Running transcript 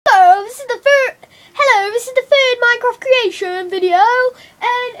creation video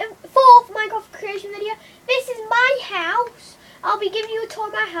and fourth Minecraft creation video. This is my house. I'll be giving you a tour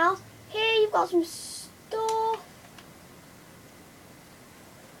of my house. Here you've got some stuff.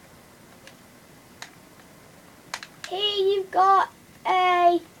 Here you've got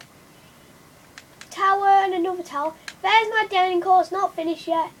a tower and another tower. There's my dining hall, it's not finished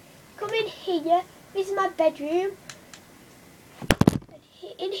yet. Come in here. This is my bedroom.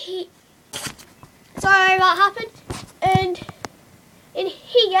 In here, sorry that happened. And in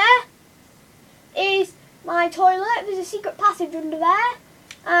here is my toilet. There's a secret passage under there,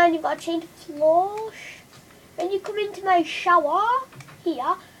 and you've got to change the flush. Then you come into my shower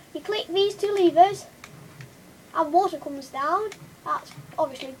here. You click these two levers, and water comes down. That's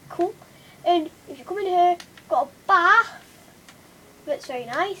obviously cool. And if you come in here, you've got a bath. That's very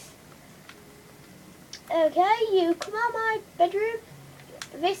nice. Okay, you come out my bedroom.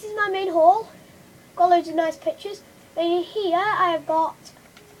 This is my main hall. Got loads of nice pictures. Then in here I have got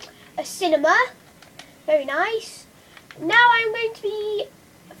a cinema. Very nice. Now I'm going to be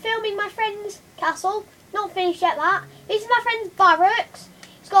filming my friend's castle. Not finished yet that. This is my friend's barracks.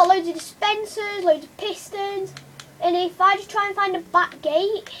 It's got loads of dispensers, loads of pistons. And if I just try and find a back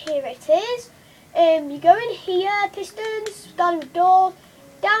gate, here it is. You go in here, pistons, starting with doors.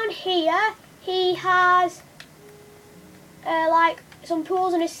 Down here he has like some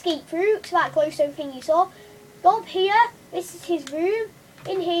pools and escape routes, that glowstone thing you saw. Go up here, this is his room.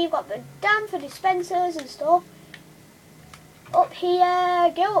 In here you've got the dam for dispensers and stuff. Up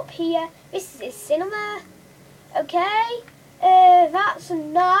here, go up here, this is his cinema. Okay, that's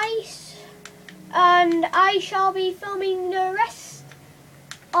nice. And I shall be filming the rest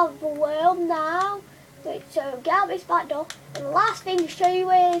of the world now. So get out this back door. And the last thing to show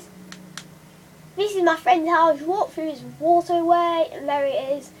you is, this is my friend's house. Walk through his waterway, and there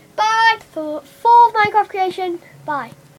it is. Bye for Minecraft creation. Bye.